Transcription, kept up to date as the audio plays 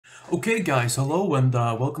Okay guys, hello and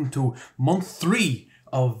welcome to month 3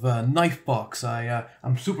 of KnifeBox.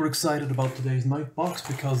 I'm super excited about today's KnifeBox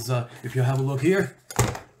because if you have a look here,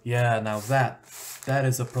 yeah, now that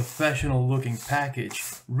is a professional looking package,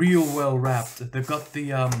 real well wrapped. They've got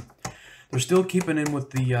the they're still keeping in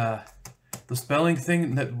with the spelling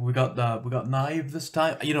thing that we got knife this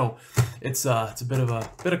time. You know, it's a bit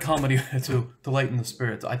of comedy to lighten the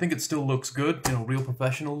spirits. I think it still looks good, you know, real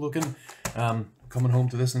professional looking. Coming home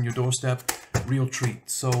to this on your doorstep, real treat.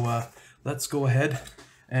 So let's go ahead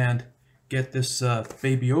and get this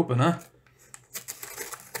baby open, huh?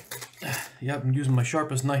 Yeah, I'm using my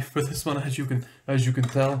sharpest knife for this one, as you can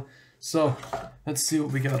tell. So let's see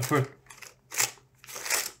what we got first.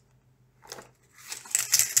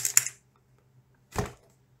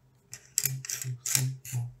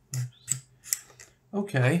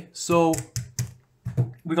 Okay, so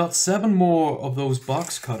we got 7 more of those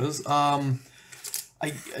box cutters.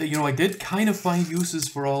 I did kind of find uses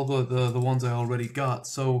for all the ones I already got.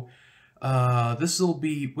 So this will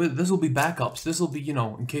be backups. This will be, you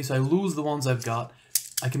know, in case I lose the ones I've got,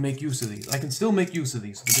 I can make use of these. I can still make use of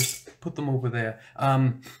these. So just put them over there.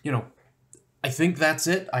 You know, I think that's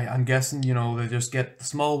it. I'm guessing, you know, they just get the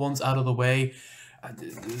small ones out of the way.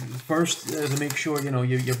 First, to make sure, you know,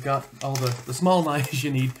 you've got all the small knives you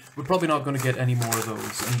need. We're probably not going to get any more of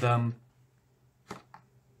those. And,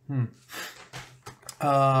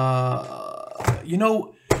 you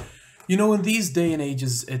know, in these day and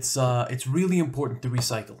ages, it's really important to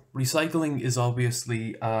recycle. Recycling is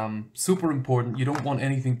obviously super important. You don't want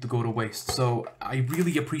anything to go to waste. So I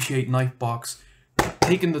really appreciate KnifeBox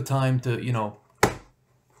taking the time to, you know,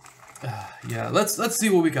 yeah. Let's see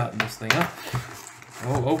what we got in this thing, huh?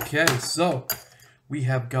 Oh, okay. So we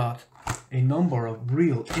have got a number of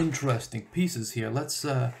real interesting pieces here. Let's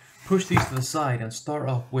push these to the side and start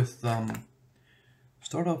off with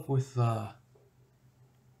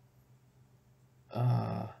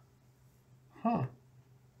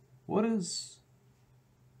what is,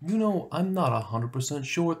 you know, I'm not 100%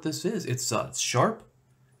 sure what this is. It's sharp,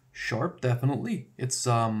 definitely. It's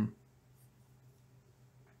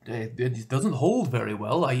it doesn't hold very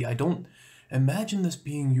well. I don't imagine this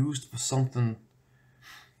being used for something,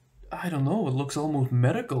 I don't know, it looks almost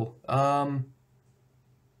medical. Let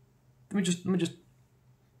me just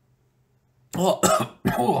oh,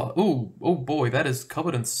 oh boy, that is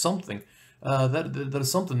covered in something. That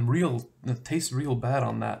is something real, that tastes real bad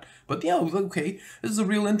on that. But yeah, okay, this is a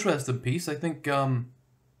real interesting piece. I think the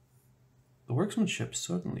workmanship,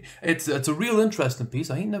 certainly. It's a real interesting piece.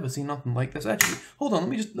 I ain't never seen nothing like this. Actually, hold on,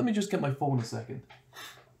 let me just get my phone a second.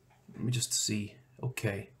 Let me just see.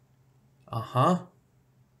 Okay.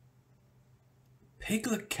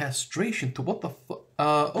 Piglet castration to what the fuck?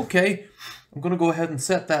 Okay. I'm gonna go ahead and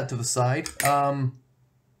set that to the side.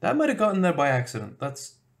 That might have gotten there by accident.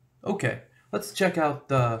 That's okay. Let's check out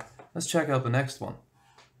the next one.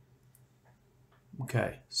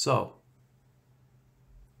 Okay, so.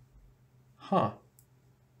 Huh.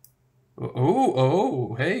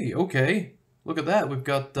 Oh, hey, okay. Look at that. We've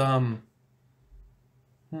got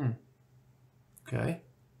okay.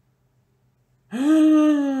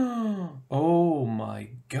 Oh my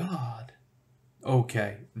god.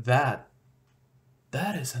 Okay, that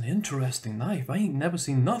is an interesting knife. I ain't never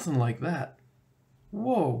seen nothing like that.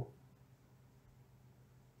 Whoa.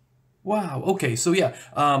 Wow. Okay, so yeah,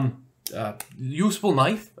 useful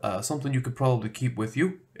knife, something you could probably keep with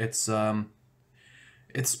you. It's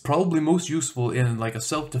probably most useful in like a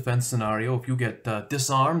self-defense scenario. If you get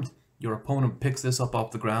disarmed, your opponent picks this up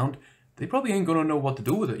off the ground, they probably ain't gonna know what to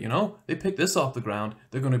do with it, you know? They pick this off the ground,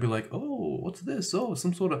 they're gonna be like, oh, what's this? Oh,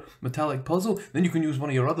 some sort of metallic puzzle. Then you can use one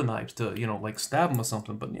of your other knives to, you know, like stab them or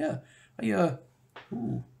something. But yeah,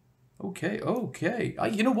 ooh, okay.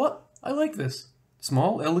 You know what? I like this.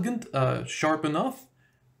 Small, elegant, sharp enough.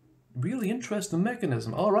 Really interesting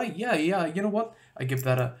mechanism. All right, yeah. You know what? I give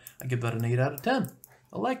that an 8 out of 10.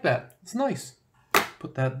 I like that. It's nice.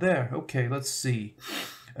 Put that there. Okay, let's see.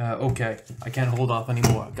 Okay, I can't hold off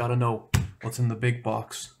anymore. I gotta know what's in the big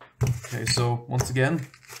box. Okay, so once again,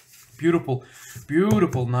 beautiful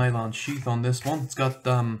nylon sheath on this one. It's got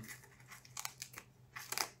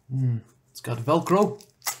it's got Velcro.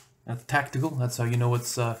 That's tactical. That's how you know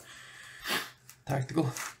it's tactical.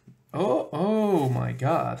 Oh my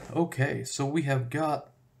god. Okay, so we have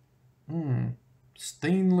got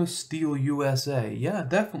stainless steel USA. Yeah,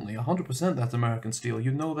 definitely 100% that's American steel.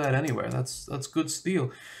 You know that anywhere. That's good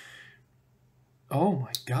steel. Oh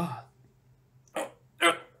my god.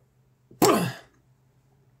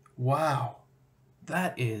 Wow.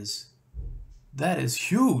 That is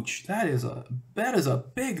huge. That is a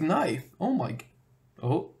big knife. Oh my.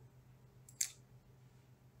 Oh.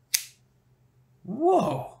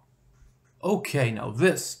 Okay, now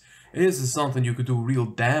this is something you could do real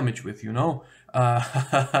damage with, you know?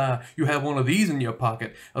 You have one of these in your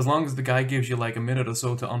pocket. As long as the guy gives you like a minute or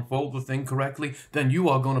so to unfold the thing correctly, then you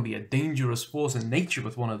are going to be a dangerous force in nature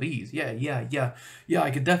with one of these. Yeah,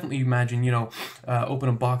 I could definitely imagine, you know,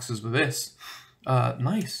 opening boxes with this.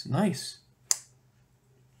 Nice.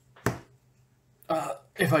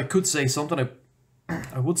 If I could say something,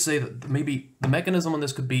 I would say that maybe the mechanism on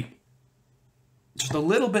this could be just a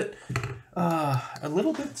little bit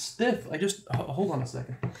stiff. I just, hold on a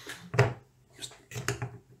second.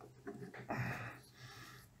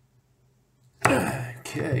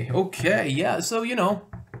 Okay, yeah, so, you know,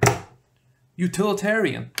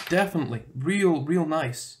 utilitarian, definitely, real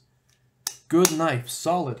nice. Good knife,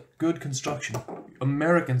 solid, good construction,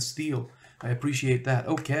 American steel. I appreciate that.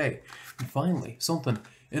 Okay, and finally, something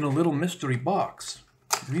in a little mystery box.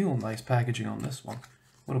 Real nice packaging on this one.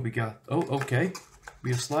 What do we got? Oh, okay.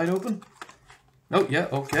 We have slide open. Oh, yeah,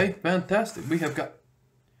 okay, fantastic. We have got...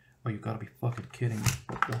 Oh, you gotta be fucking kidding me.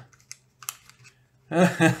 What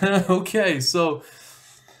the... Okay, so...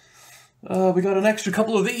 we got an extra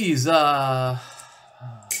couple of these. I'll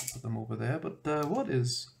put them over there, but what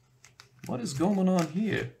is going on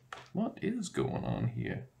here? What is going on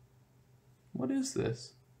here? What is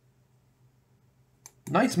this?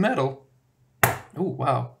 Nice metal. Oh,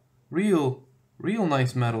 wow. Real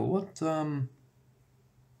nice metal. What,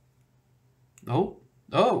 Oh.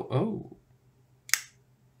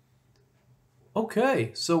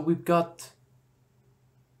 Okay, so we've got...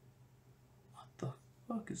 What the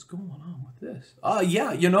fuck is going on with this?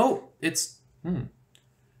 Yeah, you know, it's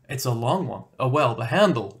a long one. Oh, well, the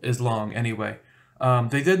handle is long anyway.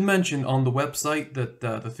 They did mention on the website that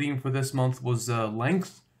the theme for this month was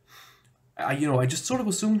length. You know, I just sort of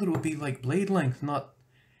assumed that it would be like blade length, not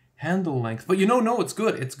handle length. But you know, no, it's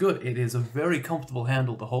good. It's good. It is a very comfortable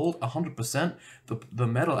handle to hold, 100%. The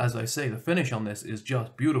metal, as I say, the finish on this is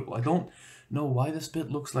just beautiful. I don't know why this bit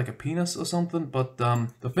looks like a penis or something, but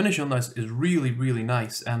the finish on this is really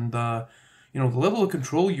nice. And you know, the level of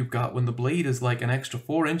control you've got when the blade is like an extra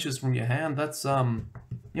 4 inches from your hand, that's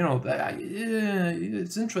you know,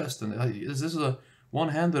 it's interesting. Is this a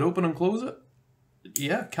one-handed open and close it?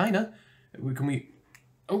 Yeah, kinda.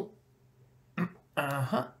 Oh,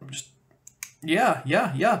 just,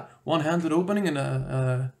 yeah. One-handed opening and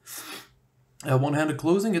a one-handed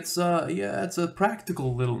closing. It's yeah, it's a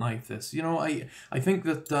practical little knife. This, you know, I think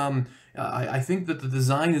that I think that the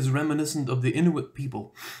design is reminiscent of the Inuit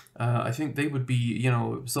people. I think they would be, you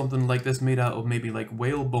know, something like this made out of maybe like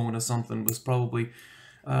whalebone or something was probably.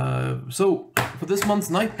 So for this month's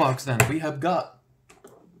KnifeBox, then we have got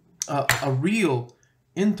a real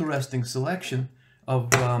interesting selection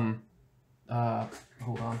of hold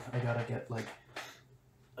on, I gotta get like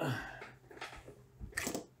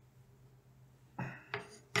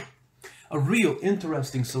a real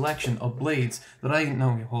interesting selection of blades that I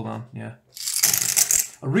know. Hold on, yeah,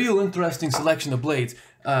 a real interesting selection of blades.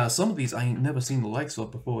 Some of these I ain't never seen the likes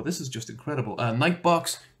of before. This is just incredible.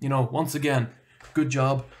 KnifeBox, you know, once again, good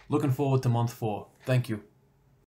job. Looking forward to month 4. Thank you.